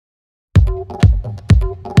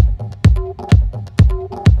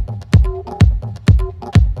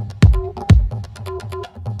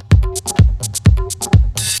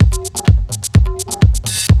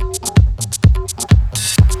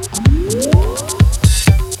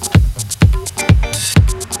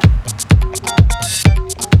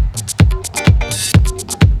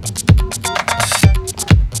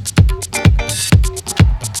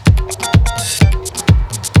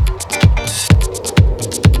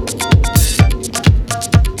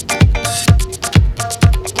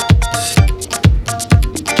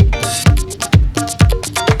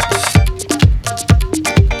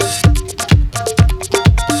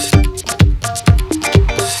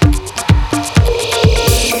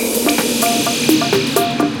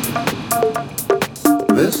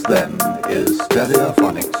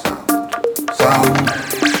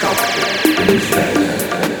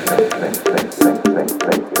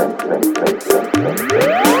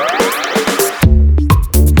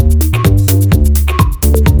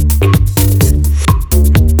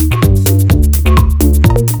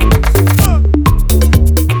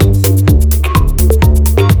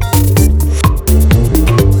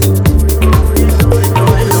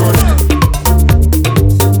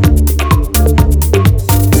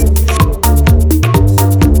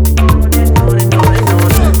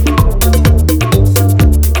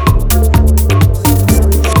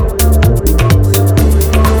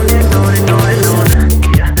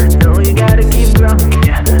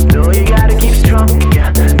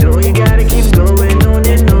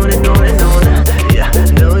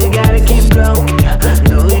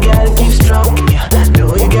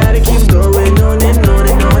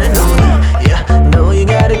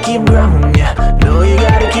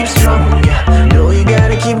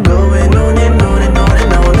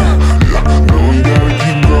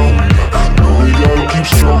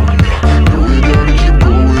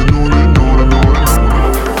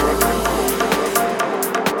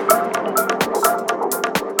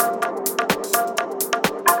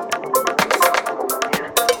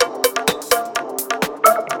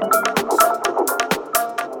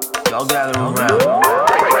Y'all gather around.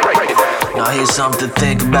 Now here's something to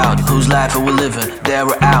think about. Whose life are we living? There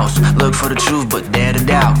or ours? Look for the truth, but dare to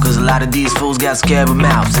doubt. Cause a lot of these fools got scared of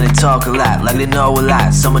mouths, and they talk a lot, like they know a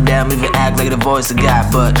lot. Some of them even act like the voice of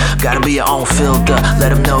God. But gotta be your own filter.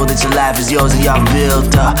 Let them know that your life is yours and y'all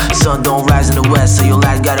built up. Sun don't rise in the west, so your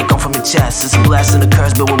light gotta come from your chest. It's a blessing, a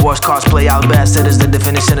curse, but with worst cards play out best. That is the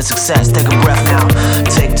definition of success. Take a breath now,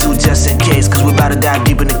 take two just in case. Cause we about to dive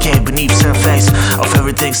deep in the cave beneath surface of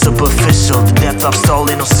everything superficial. The depth of soul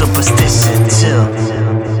ain't no superstition. Chill.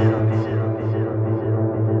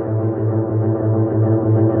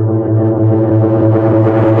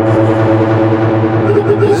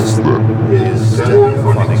 This is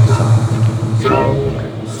symphonic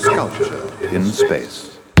sound, sculpture in space.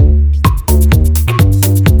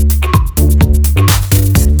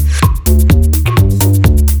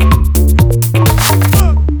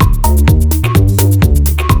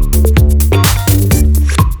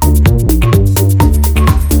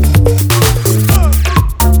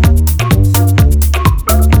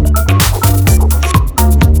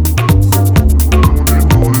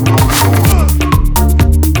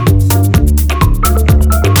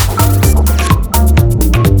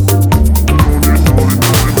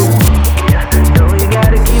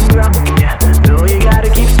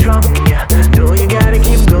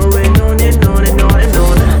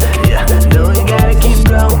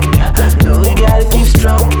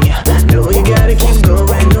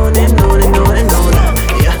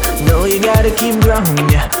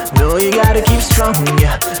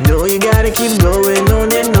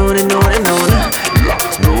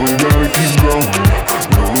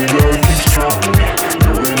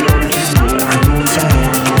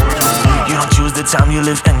 Time you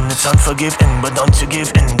live in, it's unforgiving, but don't you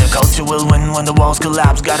give in. The culture will win when the walls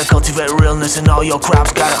collapse. Gotta cultivate realness in all your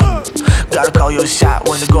crops. Gotta call your shot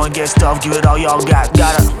when the going gets tough. Give it all y'all got.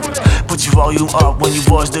 Gotta put your volume up when you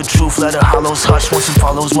voice the truth. Let the hollows hush. Once who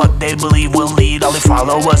follows what they believe will lead. All they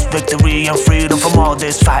follow us, victory and freedom from all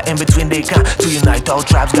this fight in between they kind. To unite all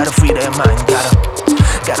tribes, gotta free their mind.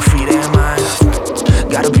 Gotta free their mind.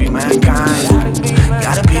 Gotta be mankind.